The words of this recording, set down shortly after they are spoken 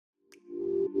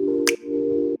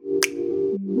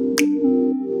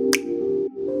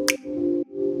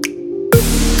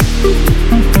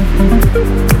In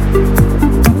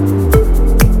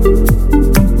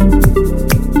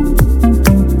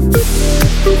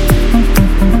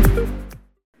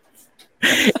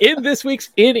this week's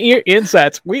In-Ear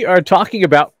Insights, we are talking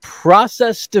about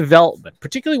process development,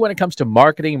 particularly when it comes to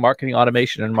marketing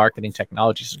automation, and marketing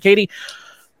technology. So, Katie,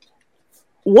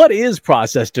 what is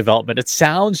process development? It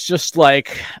sounds just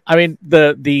like, I mean,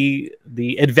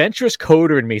 the adventurous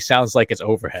coder in me sounds like it's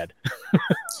overhead.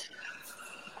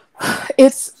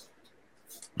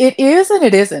 It is and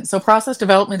it isn't. So process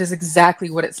development is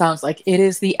exactly what it sounds like. It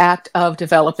is the act of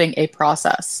developing a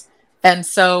process. And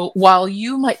so while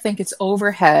you might think it's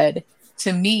overhead,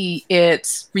 to me,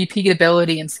 it's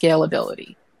repeatability and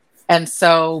scalability. And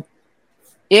so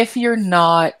if you're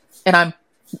not, and I'm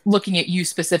looking at you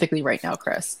specifically right now,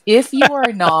 Chris, if you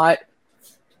are not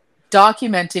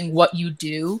documenting what you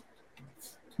do,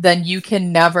 then you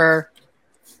can never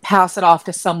pass it off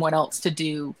to someone else to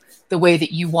do the way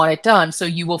that you want it done. So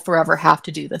you will forever have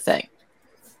to do the thing.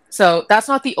 So that's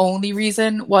not the only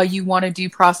reason why you want to do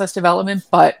process development,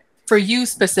 but for you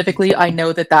specifically, I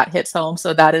know that hits home.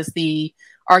 So that is the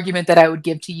argument that I would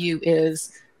give to you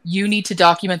is you need to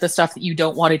document the stuff that you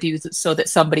don't want to do so that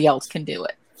somebody else can do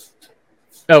it.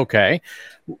 Okay.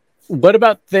 What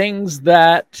about things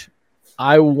that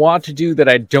I want to do that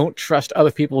I don't trust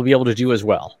other people to be able to do as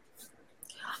well?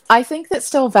 I think that's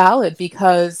still valid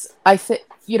because I think,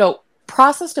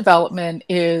 process development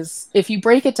is, if you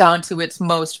break it down to its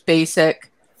most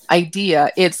basic idea,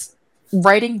 it's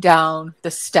writing down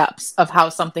the steps of how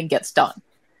something gets done.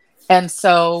 And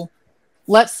so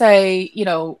let's say,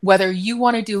 whether you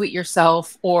want to do it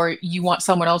yourself or you want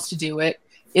someone else to do it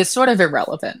is sort of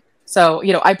irrelevant. So,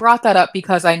 I brought that up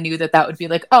because I knew that would be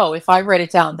like, oh, if I write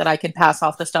it down, then I can pass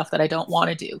off the stuff that I don't want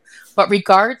to do. But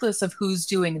regardless of who's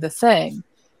doing the thing,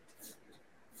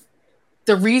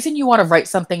 the reason you want to write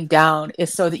something down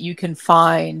is so that you can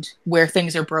find where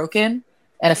things are broken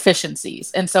and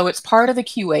efficiencies. And so it's part of the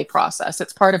QA process.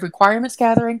 It's part of requirements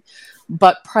gathering,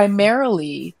 but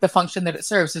primarily the function that it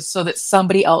serves is so that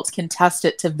somebody else can test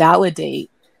it to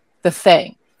validate the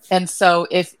thing. And so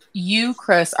if you,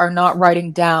 Chris, are not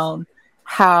writing down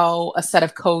how a set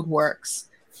of code works,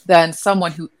 then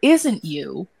someone who isn't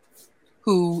you,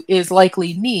 who is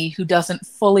likely me, who doesn't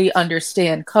fully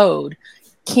understand code,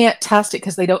 can't test it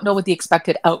because they don't know what the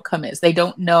expected outcome is. They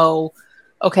don't know,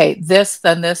 okay, this,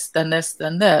 then this, then this,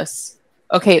 then this.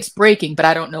 Okay, it's breaking, but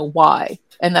I don't know why.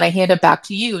 And then I hand it back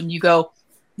to you and you go,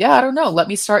 yeah, I don't know. Let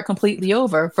me start completely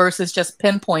over versus just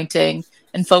pinpointing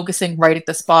and focusing right at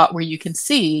the spot where you can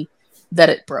see that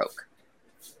it broke.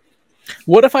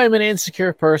 What if I'm an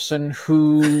insecure person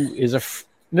who is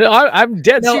No, I'm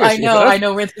dead serious. I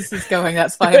know where this is going.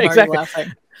 That's why I'm exactly. already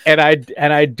laughing. And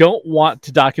I don't want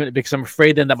to document it because I'm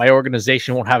afraid then that my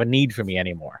organization won't have a need for me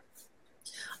anymore.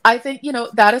 I think,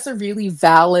 that is a really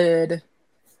valid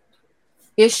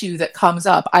issue that comes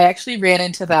up. I actually ran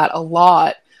into that a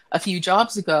lot a few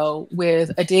jobs ago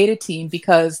with a data team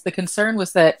because the concern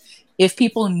was that if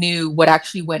people knew what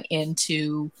actually went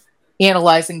into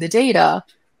analyzing the data,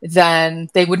 then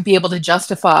they wouldn't be able to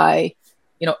justify,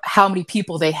 how many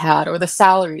people they had or the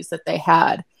salaries that they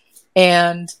had.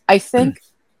 And I think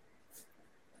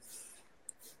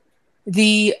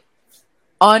the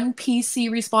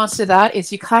un-PC response to that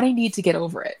is you kind of need to get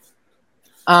over it.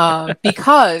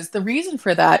 Because the reason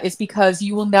for that is because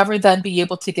you will never then be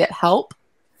able to get help.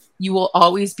 You will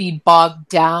always be bogged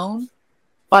down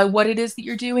by what it is that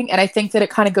you're doing. And I think that it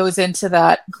kind of goes into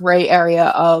that gray area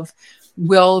of,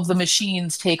 will the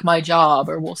machines take my job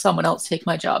or will someone else take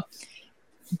my job?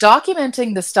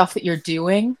 Documenting the stuff that you're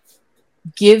doing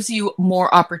gives you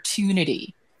more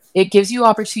opportunity. It gives you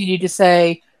opportunity to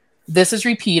say, this is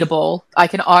repeatable. I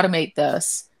can automate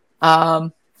this.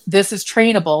 This is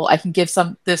trainable. I can give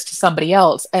this to somebody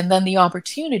else. And then the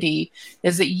opportunity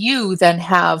is that you then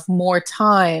have more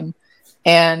time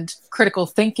and critical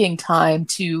thinking time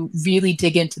to really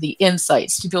dig into the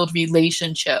insights, to build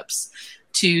relationships,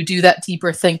 to do that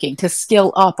deeper thinking, to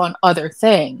skill up on other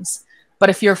things. But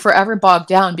if you're forever bogged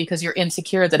down because you're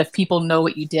insecure that if people know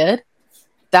what you did,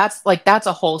 that's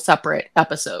a whole separate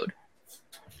episode.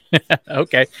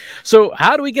 Okay. So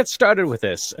how do we get started with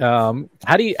this? How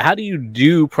do you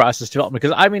do process development?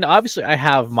 Because I mean, obviously I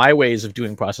have my ways of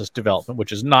doing process development,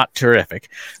 which is not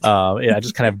terrific. I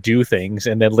just kind of do things.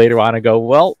 And then later on I go,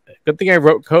 well, good thing I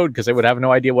wrote code because I would have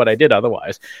no idea what I did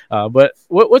otherwise. But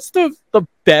what's the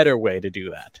better way to do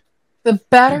that? The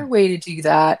better way to do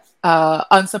that,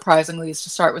 unsurprisingly, is to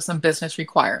start with some business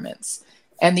requirements.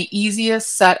 And the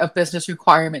easiest set of business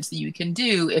requirements that you can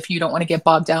do if you don't want to get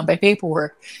bogged down by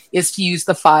paperwork is to use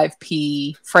the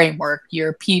 5P framework.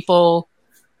 Your people,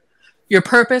 Your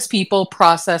purpose, people,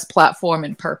 process, platform,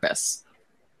 and purpose.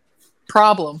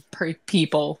 Problem,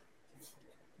 people.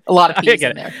 A lot of P's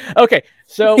in there. Okay,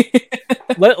 so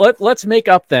let's make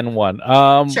up then one.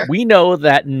 Sure. We know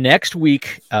that next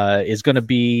week is going to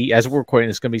be, as we're recording,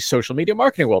 it's going to be Social Media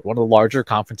Marketing World, one of the larger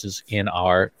conferences in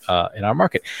our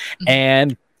market,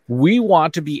 and we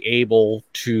want to be able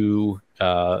to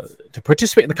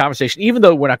participate in the conversation, even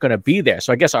though we're not going to be there.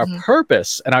 So I guess our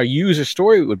purpose and our user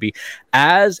story would be,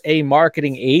 as a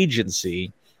marketing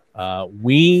agency,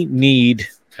 we need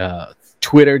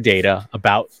Twitter data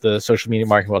about the Social Media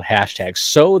Marketing World hashtags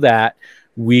so that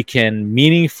we can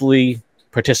meaningfully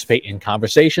participate in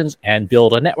conversations and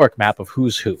build a network map of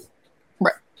who's who.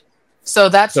 Right. So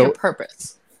that's your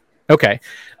purpose. Okay.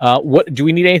 What do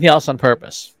we need anything else on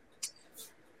purpose?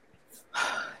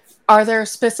 Are there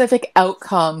specific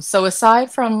outcomes? So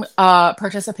aside from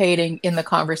participating in the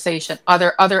conversation, are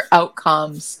there other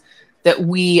outcomes that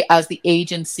we as the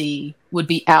agency would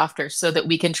be after so that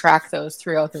we can track those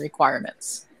throughout the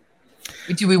requirements?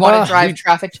 Do we want to drive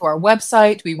traffic to our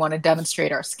website? Do we want to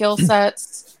demonstrate our skill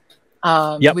sets?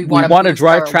 We want to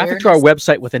drive traffic to our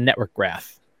website with a network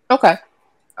graph. Okay.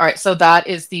 All right. So that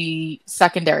is the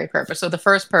secondary purpose. So the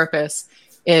first purpose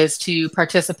is to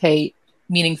participate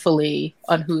meaningfully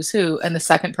on who's who. And the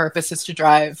second purpose is to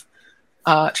drive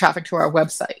traffic to our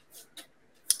website.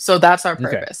 So that's our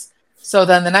purpose. Okay. So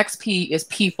then the next P is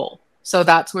people. So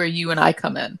that's where you and I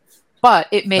come in. But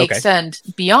it may extend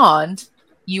beyond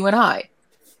you and I.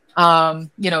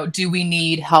 Do we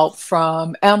need help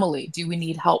from Emily? Do we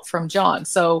need help from John?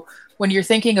 So when you're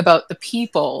thinking about the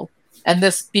people, and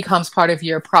this becomes part of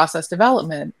your process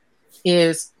development,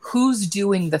 is who's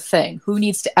doing the thing? Who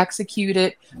needs to execute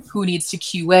it? Who needs to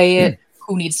QA it?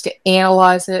 Who needs to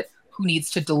analyze it? Who needs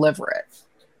to deliver it?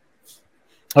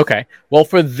 Okay. Well,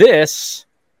 for this,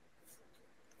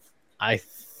 I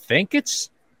think it's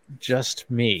just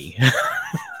me.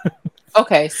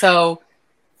 Okay, so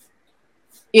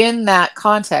in that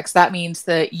context, that means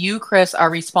that you, Chris, are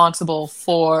responsible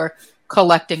for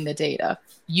collecting the data.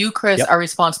 You, Chris, are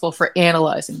responsible for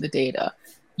analyzing the data.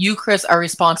 You, Chris, are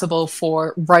responsible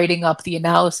for writing up the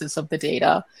analysis of the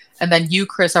data. And then you,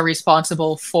 Chris, are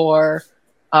responsible for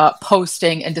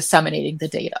posting and disseminating the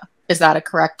data. Is that a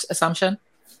correct assumption?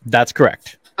 That's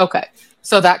correct. Okay,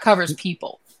 so that covers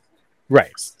people.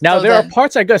 Right. Now, so there are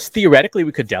parts, I guess, theoretically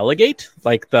we could delegate,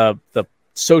 like the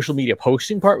social media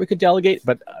posting part we could delegate,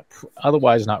 but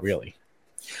otherwise not really.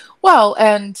 Well,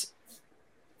 and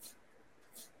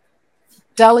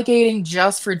delegating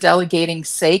just for delegating's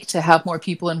sake to have more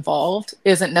people involved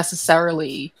isn't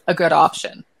necessarily a good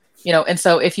option. And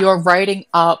so if you're writing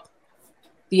up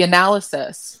the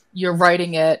analysis, you're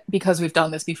writing it, because we've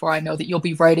done this before, I know that you'll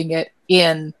be writing it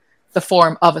in the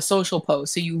form of a social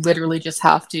post. So you literally just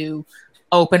have to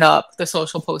open up the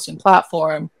social posting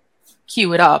platform,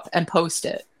 queue it up, and post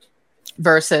it,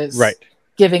 versus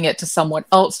giving it to someone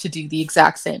else to do the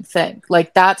exact same thing.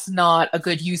 Like, that's not a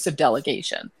good use of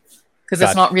delegation, because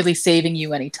it's not really saving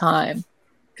you any time,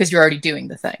 because you're already doing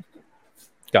the thing.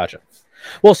 Gotcha.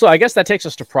 Well, so I guess that takes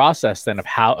us to process then of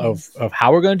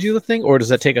how we're going to do the thing, or does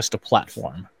that take us to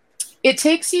platform? It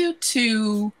takes you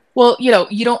to, well,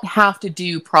 you don't have to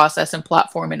do process and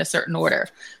platform in a certain order.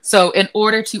 So in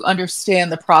order to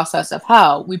understand the process of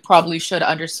how, we probably should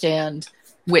understand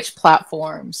which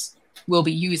platforms we'll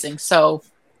be using. So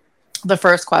the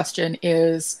first question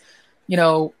is,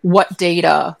 what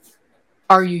data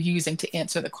are you using to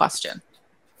answer the question?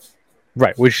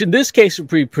 Right, which in this case would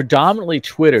be predominantly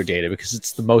Twitter data because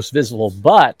it's the most visible,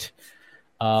 but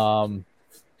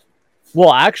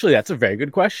well, actually, that's a very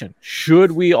good question.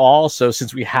 Should we also,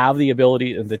 since we have the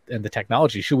ability and the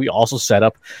technology, should we also set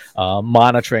up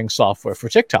monitoring software for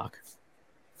TikTok?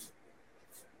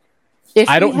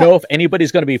 I don't know if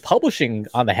anybody's going to be publishing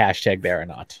on the hashtag there or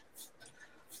not.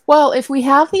 Well, if we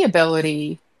have the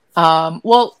ability,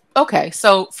 okay.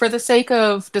 So for the sake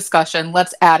of discussion,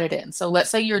 let's add it in. So let's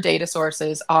say your data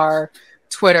sources are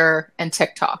Twitter and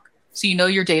TikTok. So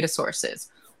your data sources.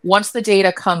 Once the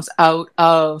data comes out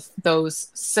of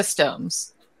those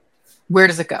systems, where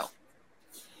does it go?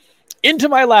 Into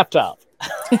my laptop.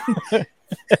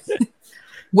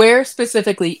 Where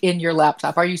specifically in your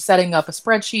laptop? Are you setting up a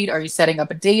spreadsheet? Are you setting up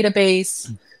a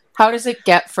database? How does it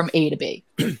get from A to B?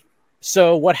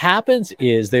 So what happens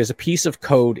is there's a piece of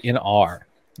code in R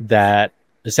that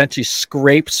essentially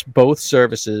scrapes both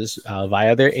services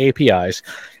via their APIs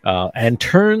and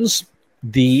turns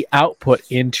the output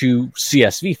into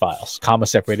CSV files,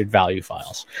 comma-separated value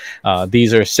files.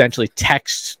 These are essentially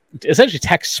text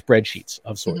spreadsheets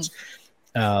of sorts.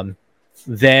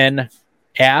 Then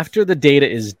after the data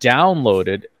is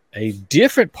downloaded, a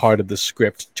different part of the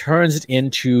script turns it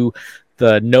into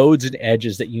the nodes and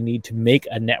edges that you need to make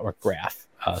a network graph.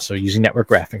 So using network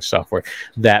graphing software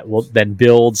that will then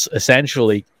builds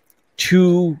essentially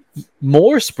two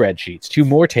more spreadsheets, two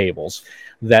more tables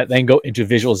that then go into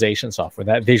visualization software.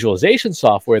 That visualization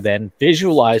software then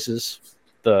visualizes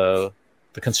the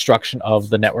construction of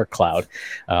the network cloud,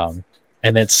 and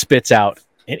then spits out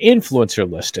an influencer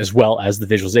list as well as the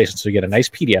visualization. So you get a nice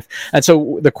PDF. And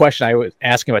so the question I was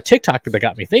asking about TikTok that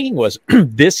got me thinking was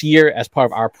this year, as part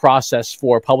of our process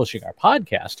for publishing our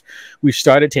podcast, we've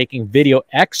started taking video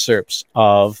excerpts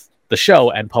of the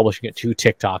show and publishing it to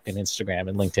TikTok and Instagram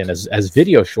and LinkedIn as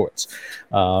video shorts.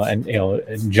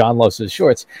 And John loves his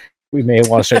shorts. We may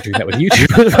want to start doing that with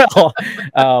YouTube as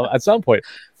well at some point.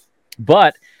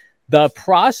 But the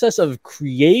process of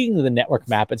creating the network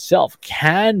map itself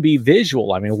can be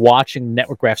visual. I mean, watching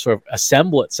network graph sort of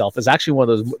assemble itself is actually one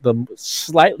of the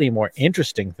slightly more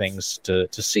interesting things to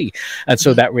see. And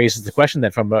so that raises the question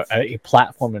that from a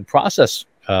platform and process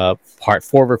part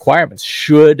for requirements,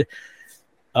 should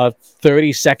a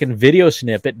 30-second video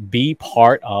snippet be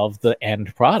part of the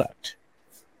end product?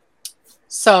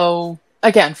 So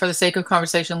again, for the sake of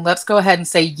conversation, let's go ahead and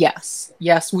say yes.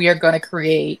 Yes, we are going to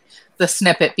create the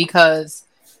snippet, because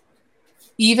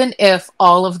even if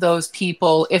all of those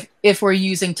people, if we're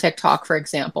using TikTok, for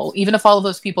example, even if all of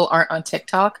those people aren't on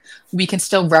TikTok, we can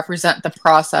still represent the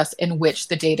process in which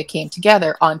the data came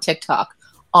together on TikTok,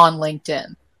 on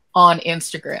LinkedIn, on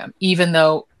Instagram, even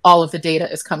though all of the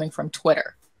data is coming from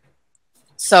Twitter.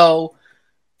 So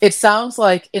it sounds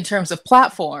like in terms of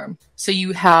platform, so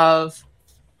you have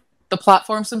the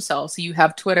platforms themselves. So you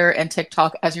have Twitter and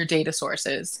TikTok as your data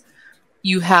sources.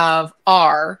 You have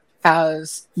R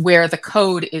as where the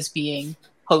code is being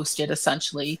hosted,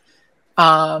 essentially.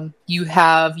 You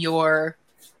have your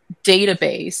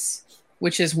database,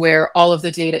 which is where all of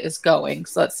the data is going.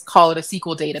 So let's call it a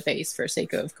SQL database for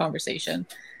sake of conversation.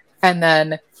 And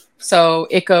then, so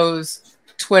it goes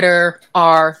Twitter,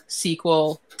 R,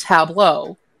 SQL,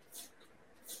 Tableau,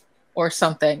 or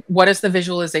something. What is the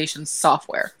visualization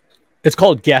software? It's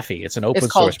called Gephi. It's an open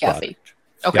source product.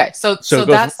 Okay, yeah. So it goes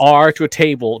that's from R to a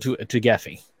table to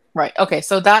Gephi. Right. Okay,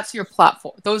 so that's your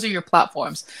platform. Those are your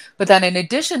platforms. But then in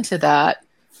addition to that,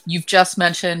 you've just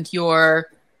mentioned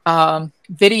your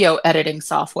video editing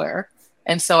software.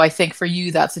 And so I think for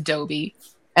you, that's Adobe.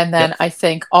 And then I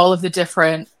think all of the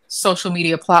different social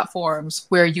media platforms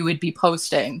where you would be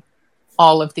posting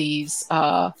all of these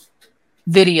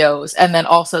videos, and then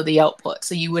also the output.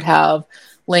 So you would have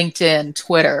LinkedIn,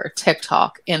 Twitter,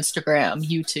 TikTok, Instagram,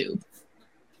 YouTube,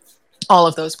 all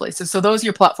of those places. So those are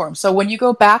your platforms. So when you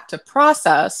go back to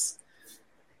process,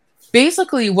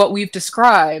 basically what we've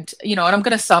described, and I'm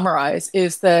going to summarize,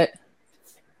 is that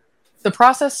the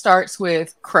process starts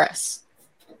with Chris.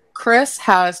 Chris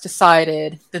has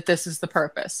decided that this is the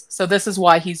purpose. So this is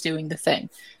why he's doing the thing.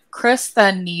 Chris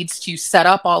then needs to set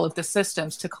up all of the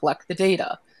systems to collect the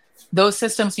data. Those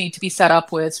systems need to be set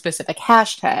up with specific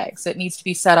hashtags. It needs to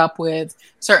be set up with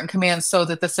certain commands so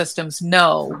that the systems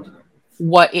know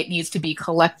what it needs to be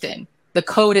collecting. The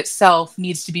code itself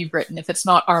needs to be written if it's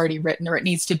not already written, or it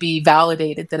needs to be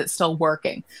validated that it's still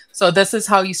working. So this is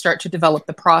how you start to develop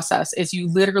the process, is you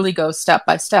literally go step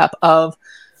by step of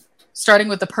starting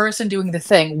with the person doing the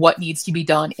thing, what needs to be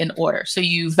done in order. So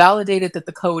you validated that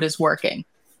the code is working.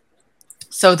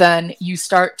 So then you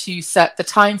start to set the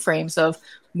time frames of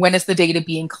when is the data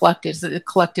being collected? Is it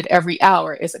collected every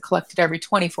hour? Is it collected every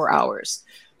 24 hours?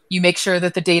 You make sure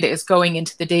that the data is going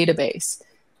into the database.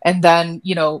 And then,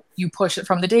 you push it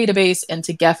from the database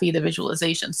into Gephi, the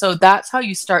visualization. So that's how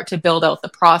you start to build out the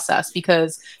process,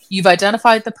 because you've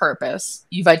identified the purpose,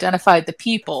 you've identified the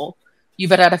people,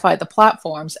 you've identified the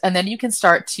platforms, and then you can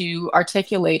start to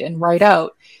articulate and write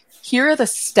out, here are the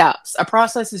steps. A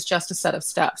process is just a set of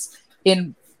steps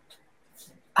in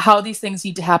how these things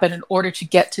need to happen in order to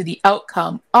get to the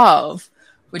outcome of,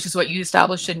 which is what you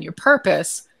established in your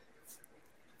purpose,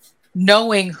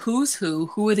 knowing who's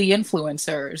who are the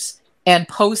influencers, and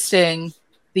posting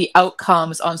the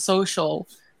outcomes on social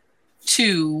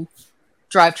to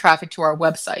drive traffic to our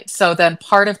website. So then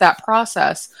part of that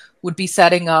process would be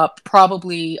setting up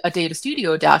probably a Data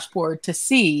Studio dashboard to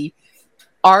see,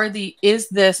 is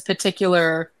this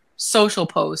particular social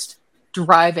post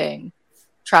driving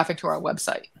traffic to our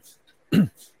website?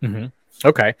 Mm-hmm.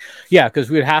 Okay. Yeah, because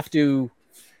we'd have to,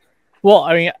 well,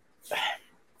 I mean,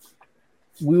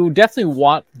 we would definitely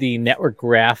want the network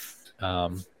graph,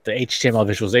 the HTML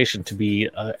visualization to be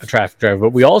a traffic driver, but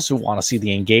we also want to see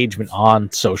the engagement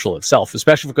on social itself,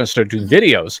 especially if we're going to start doing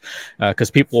videos, because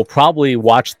people will probably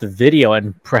watch the video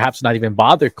and perhaps not even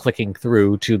bother clicking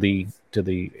through to the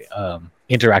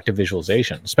interactive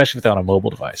visualization, especially if they're on a mobile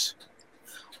device.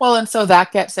 Well, and so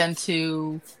that gets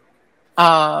into,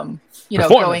 it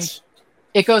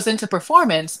goes into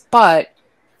performance, but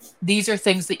these are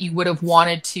things that you would have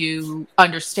wanted to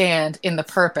understand in the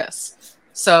purpose.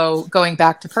 So going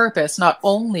back to purpose, not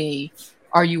only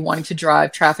are you wanting to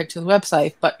drive traffic to the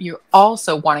website, but you're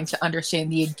also wanting to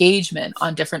understand the engagement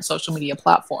on different social media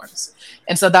platforms.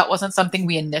 And so that wasn't something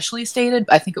we initially stated.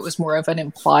 I think it was more of an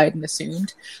implied and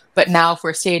assumed. But now if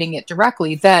we're stating it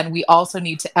directly, then we also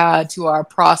need to add to our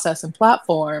process and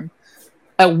platform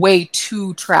a way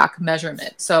to track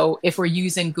measurement. So if we're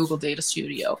using Google Data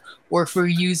Studio, or if we're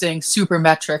using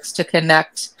Supermetrics to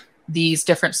connect these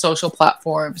different social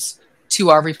platforms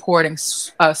to our reporting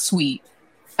suite.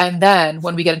 And then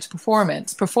when we get into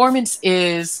performance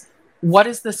is, what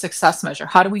is the success measure?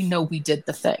 How do we know we did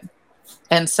the thing?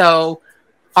 And so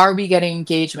are we getting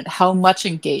engagement? How much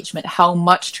engagement? How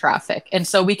much traffic? And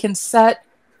so we can set,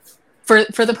 for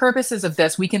the purposes of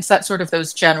this, we can set sort of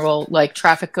those general, like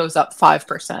traffic goes up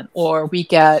 5%, or we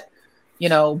get,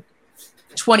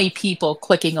 20 people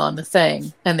clicking on the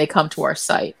thing and they come to our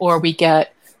site, or we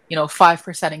get,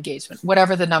 5% engagement,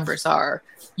 whatever the numbers are.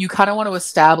 You kind of want to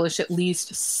establish at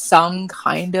least some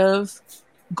kind of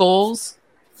goals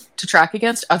to track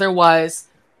against. Otherwise,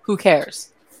 who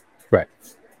cares? Right.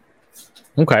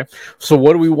 Okay. So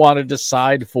what do we want to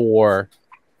decide for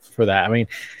that? I mean,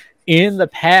 in the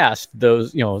past,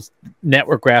 those,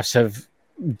 network graphs have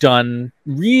done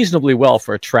reasonably well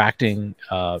for attracting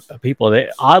people. They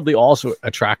oddly also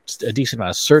attract a decent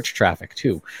amount of search traffic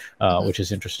too, which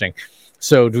is interesting.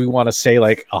 So do we want to say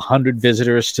like 100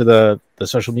 visitors to the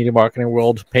social media marketing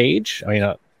world page? I mean,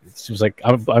 it seems like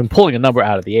I'm pulling a number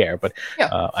out of the air, but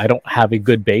I don't have a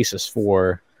good basis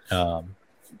for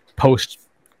post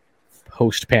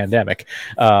pandemic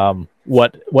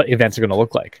what events are going to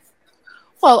look like.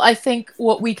 Well, I think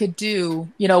what we could do,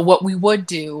 what we would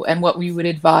do and what we would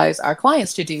advise our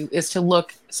clients to do is to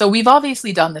look. So we've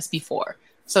obviously done this before.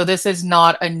 So this is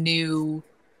not a new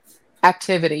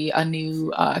activity, a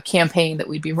new campaign that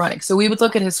we'd be running. So we would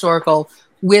look at historical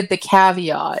with the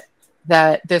caveat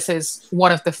that this is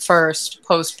one of the first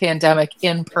post-pandemic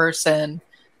in-person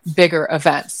bigger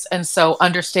events. And so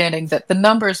understanding that the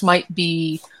numbers might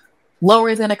be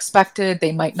lower than expected,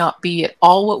 they might not be at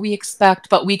all what we expect,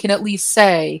 but we can at least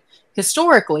say,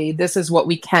 historically, this is what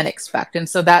we can expect. And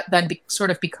so that then sort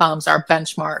of becomes our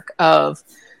benchmark of,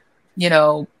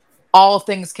 all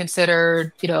things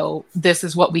considered, this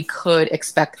is what we could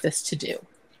expect this to do.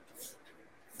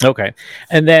 Okay.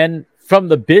 And then from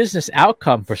the business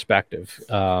outcome perspective,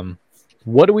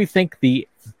 what do we think the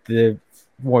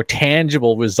more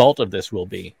tangible result of this will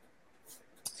be?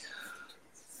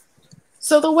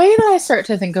 So the way that I start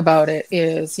to think about it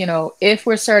is, if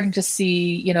we're starting to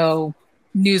see,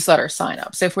 newsletter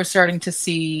signups, if we're starting to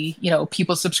see,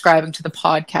 people subscribing to the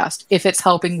podcast, if it's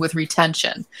helping with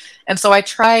retention. And so I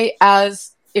try,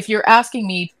 if you're asking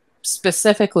me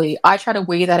specifically, I try to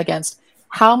weigh that against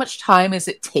how much time is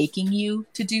it taking you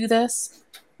to do this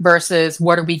versus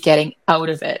what are we getting out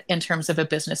of it in terms of a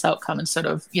business outcome and sort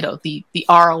of, the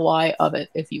ROI of it,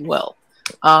 if you will.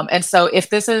 And so if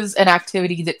this is an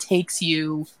activity that takes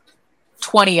you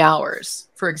 20 hours,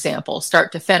 for example,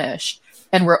 start to finish,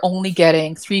 and we're only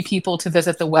getting 3 people to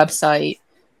visit the website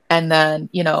and then,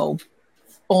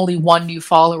 only 1 new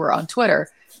follower on Twitter,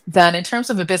 then in terms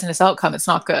of a business outcome, it's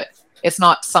not good. It's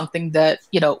not something that,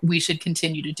 we should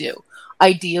continue to do.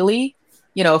 Ideally,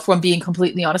 if I'm being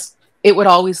completely honest, it would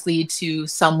always lead to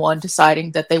someone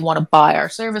deciding that they want to buy our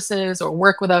services or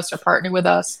work with us or partner with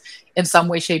us in some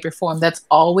way, shape, or form. That's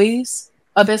always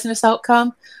a business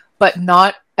outcome, but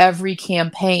not every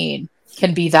campaign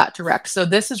can be that direct. So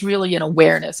this is really an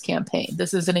awareness campaign.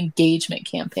 This is an engagement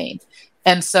campaign.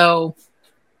 And so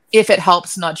if it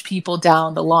helps nudge people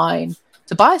down the line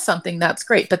to buy something, that's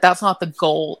great, but that's not the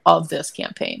goal of this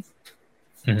campaign.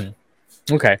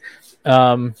 Mm-hmm. Okay.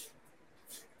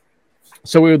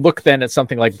 So we would look then at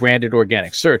something like branded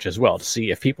organic search as well to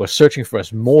see if people are searching for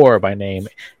us more by name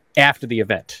after the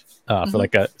event, for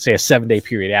like a 7-day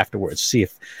period afterwards, see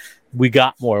if we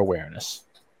got more awareness.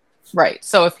 Right.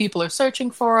 So if people are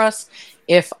searching for us,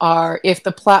 if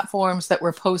the platforms that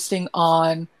we're posting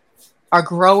on are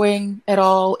growing at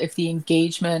all, if the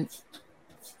engagement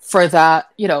for that,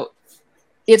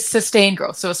 it's sustained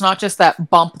growth. So it's not just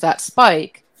that bump, that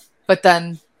spike, but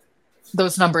then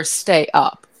those numbers stay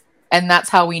up. And that's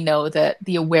how we know that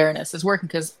the awareness is working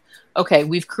because, okay,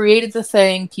 we've created the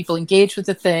thing, people engage with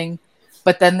the thing,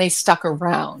 but then they stuck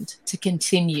around to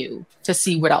continue to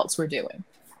see what else we're doing.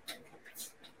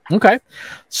 Okay.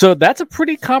 So that's a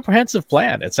pretty comprehensive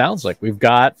plan. It sounds like we've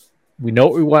got we know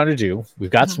what we want to do. We've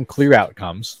got some clear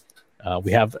outcomes.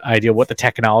 We have an idea what the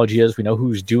technology is. We know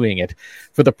who's doing it.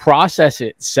 For the process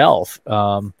itself,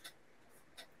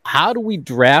 how do we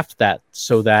draft that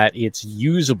so that it's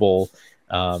usable?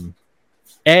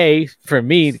 A, for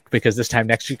me, because this time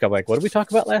next week, I'm like, what did we talk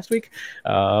about last week?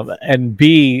 And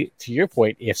B, to your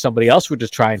point, if somebody else would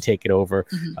just try and take it over,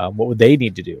 what would they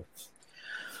need to do?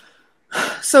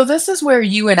 So this is where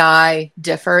you and I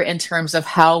differ in terms of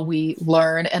how we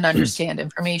learn and understand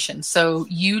information. So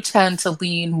you tend to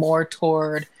lean more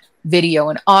toward video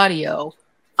and audio.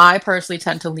 I personally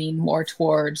tend to lean more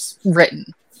towards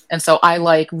written. And so I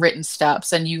like written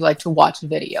steps and you like to watch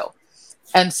video.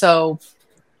 And so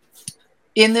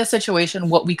in this situation,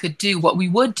 what we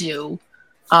would do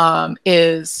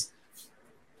is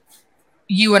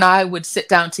you and I would sit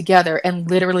down together and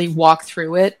literally walk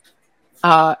through it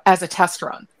as a test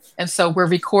run. And so we're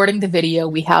recording the video,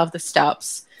 we have the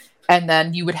steps, and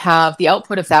then you would have the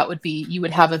output of that would be you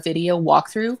would have a video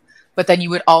walkthrough, but then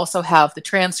you would also have the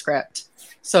transcript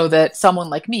so that someone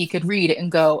like me could read it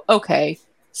and go, okay,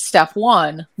 step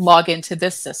 1, log into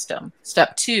this system.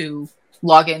 Step 2,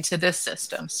 log into this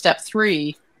system. Step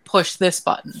 3, push this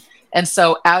button. And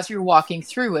so as you're walking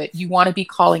through it, you want to be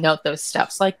calling out those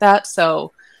steps like that.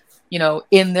 So, you know,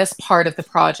 in this part of the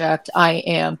project, I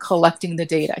am collecting the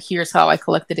data. Here's how I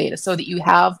collect the data so that you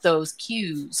have those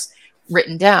cues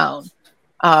written down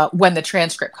when the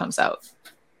transcript comes out.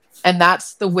 And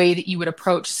that's the way that you would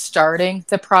approach starting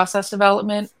the process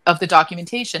development of the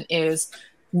documentation is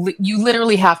you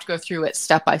literally have to go through it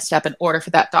step by step in order for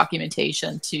that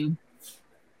documentation to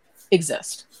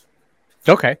exist.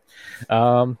 Okay.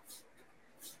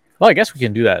 Well, I guess we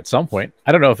can do that at some point.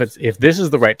 I don't know if this is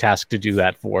the right task to do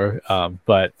that for,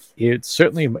 but it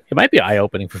might be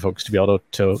eye-opening for folks to be able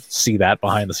to see that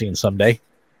behind the scenes someday.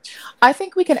 I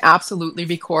think we can absolutely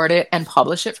record it and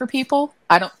publish it for people.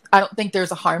 I don't think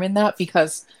there's a harm in that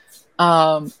because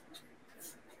we're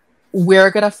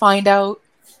going to find out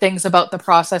things about the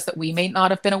process that we may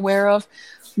not have been aware of.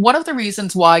 One of the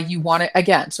reasons why you want to,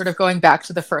 again, sort of going back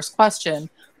to the first question,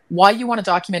 why you want to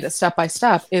document it step by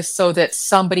step is so that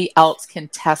somebody else can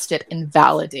test it and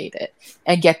validate it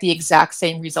and get the exact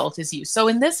same result as you. So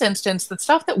in this instance, the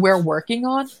stuff that we're working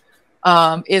on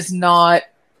is not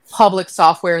public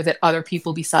software that other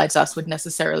people besides us would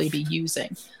necessarily be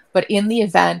using. But in the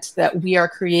event that we are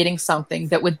creating something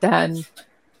that would then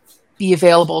be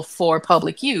available for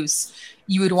public use,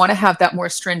 you would want to have that more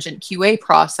stringent QA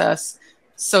process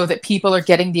so that people are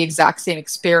getting the exact same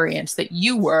experience that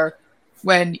you were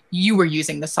when you were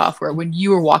using the software, when you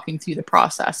were walking through the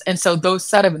process. And so those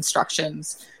set of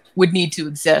instructions would need to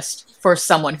exist for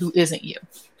someone who isn't you.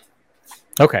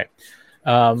 Okay.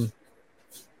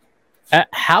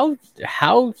 How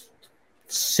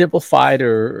simplified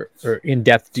or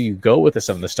in-depth do you go with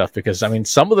some of the stuff? Because I mean,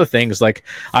 some of the things, like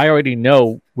I already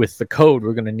know with the code,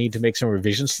 we're going to need to make some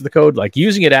revisions to the code. Like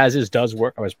using it as is does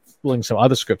work. I was pulling some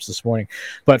other scripts this morning,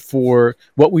 but for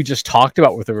what we just talked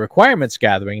about with the requirements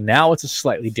gathering, now it's a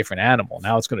slightly different animal.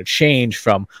 Now it's going to change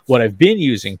from what I've been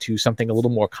using to something a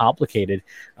little more complicated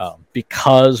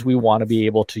because we want to be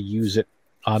able to use it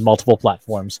on multiple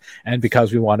platforms, and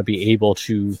because we want to be able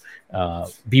to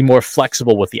be more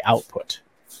flexible with the output?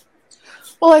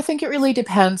 Well, I think it really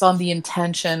depends on the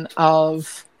intention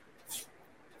of,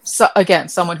 again,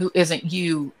 someone who isn't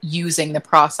you using the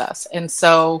process. And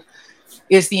so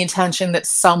is the intention that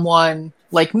someone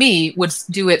like me would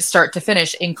do it start to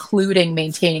finish, including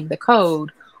maintaining the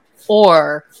code,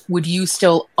 or would you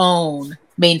still own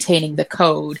maintaining the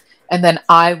code? And then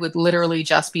I would literally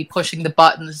just be pushing the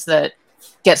buttons that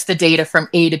gets the data from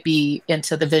A to B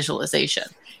into the visualization.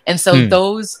 And so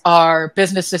those are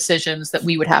business decisions that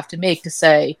we would have to make to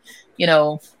say, you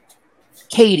know,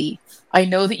 Katie, I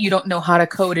know that you don't know how to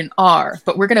code in R,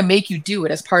 but we're going to make you do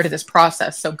it as part of this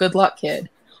process. So good luck, kid.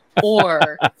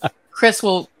 Or Chris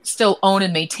will still own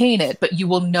and maintain it, but you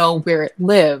will know where it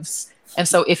lives. And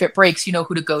so if it breaks, you know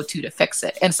who to go to fix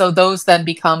it. And so those then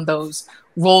become those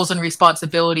roles and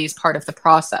responsibilities part of the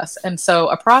process. And so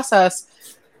a process,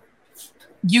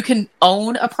 you can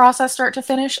own a process start to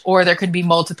finish, or there could be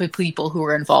multiple people who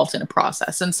are involved in a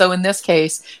process. And so in this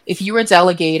case, if you were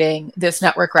delegating this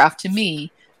network graph to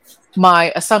me,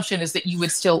 my assumption is that you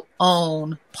would still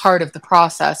own part of the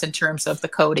process in terms of the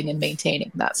coding and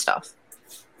maintaining that stuff.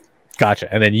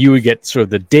 Gotcha. And then you would get sort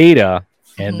of the data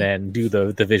and then do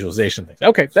the visualization thing.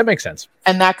 Okay, that makes sense.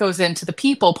 And that goes into the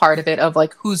people part of it of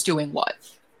like who's doing what.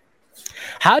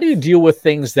 How do you deal with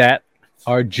things that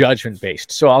are judgment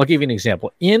based? So I'll give you an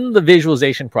example. In the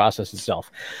visualization process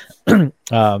itself,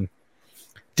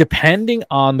 depending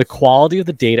on the quality of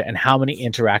the data and how many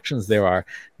interactions there are,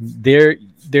 there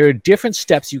are different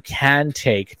steps you can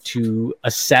take to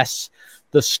assess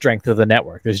the strength of the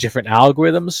network. There's different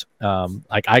algorithms,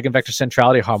 like eigenvector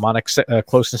centrality, harmonic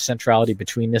closeness centrality,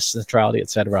 betweenness centrality,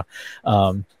 etc.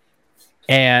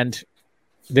 And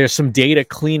there's some data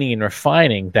cleaning and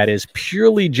refining that is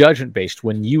purely judgment based.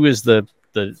 When you, as the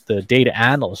data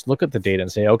analyst, look at the data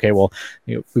and say, okay, well,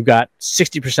 we've got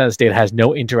 60% of this data has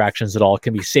no interactions at all,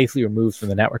 can be safely removed from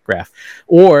the network graph,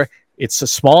 or it's a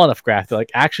small enough graph that,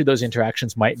 like, actually those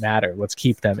interactions might matter. Let's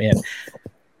keep them in.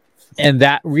 And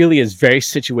that really is very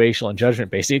situational and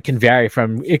judgment based. It can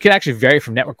actually vary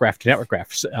from network graph to network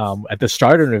graph. At the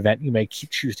start of an event, you may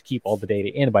choose to keep all the data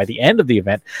in. By the end of the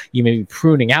event, you may be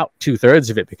pruning out 2/3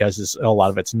 of it because a lot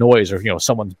of it's noise, or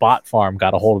someone's bot farm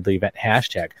got a hold of the event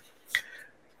hashtag.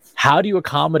 How do you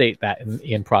accommodate that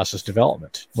in process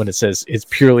development when it says it's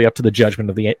purely up to the judgment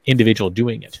of the individual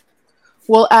doing it?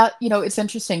 Well, it's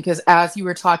interesting because as you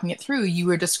were talking it through, you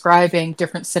were describing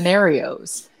different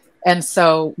scenarios. And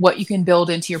so what you can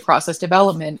build into your process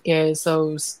development is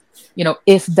those,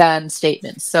 if-then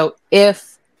statements. So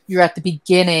if you're at the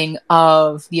beginning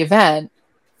of the event,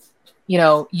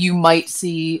 you might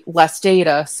see less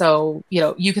data. So,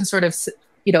 you can sort of,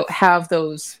 have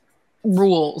those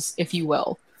rules, if you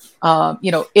will.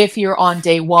 If you're on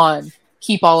day one,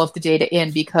 keep all of the data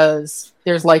in because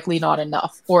there's likely not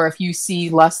enough. Or if you see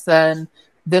less than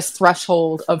this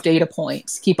threshold of data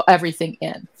points, keep everything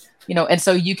in. And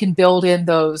so you can build in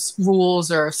those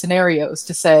rules or scenarios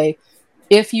to say,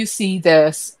 if you see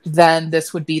this, then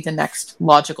this would be the next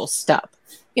logical step.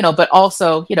 But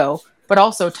also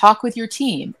talk with your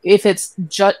team. If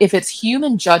it's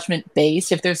human judgment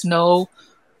based, if there's no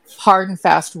hard and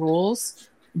fast rules,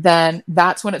 then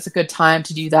that's when it's a good time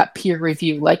to do that peer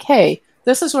review. Like, hey,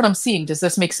 this is what I'm seeing. Does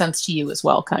this make sense to you as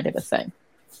well? Kind of a thing.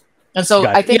 And so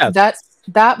I think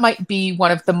that might be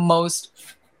one of the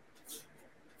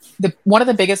one of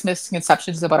the biggest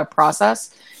misconceptions about a process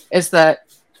is that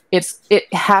it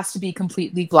has to be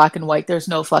completely black and white. There's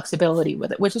no flexibility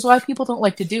with it, which is why people don't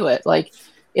like to do it. Like,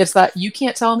 it's that you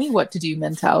can't tell me what to do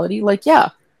mentality. Like, yeah,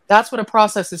 that's what a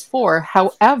process is for.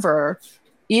 However,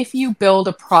 if you build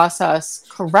a process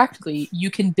correctly, you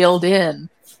can build in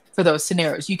for those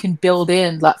scenarios. You can build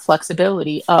in that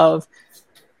flexibility of,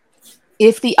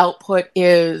 if the output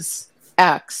is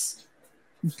X,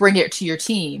 bring it to your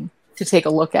team to take a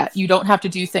look at. You don't have to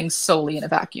do things solely in a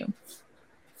vacuum.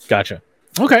 Gotcha.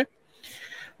 Okay.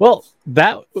 Well,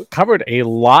 that covered a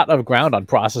lot of ground on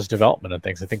process development and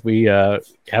things. I think we have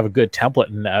a good template.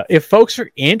 And if folks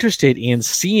are interested in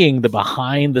seeing the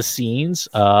behind the scenes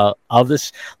of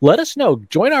this, let us know.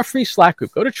 Join our free Slack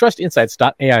group. Go to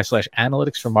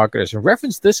trustinsights.ai/analytics for marketers and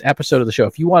reference this episode of the show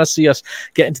if you want to see us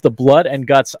get into the blood and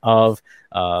guts of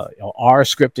R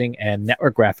scripting and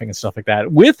network graphing and stuff like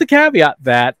that, with the caveat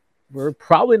that we're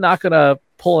probably not going to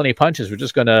pull any punches. We're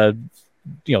just going to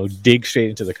dig straight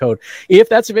into the code. If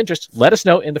that's of interest, let us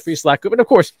know in the free Slack group. And of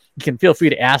course, you can feel free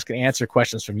to ask and answer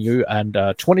questions from you and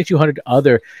 2,200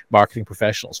 other marketing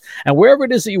professionals. And wherever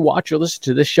it is that you watch or listen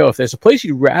to this show, if there's a place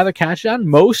you'd rather catch it on,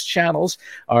 most channels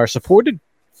are supported.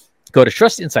 Go to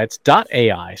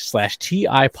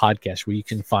trustinsights.ai/TI podcast, where you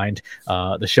can find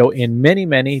the show in many,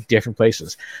 many different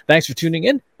places. Thanks for tuning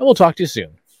in, and we'll talk to you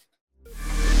soon.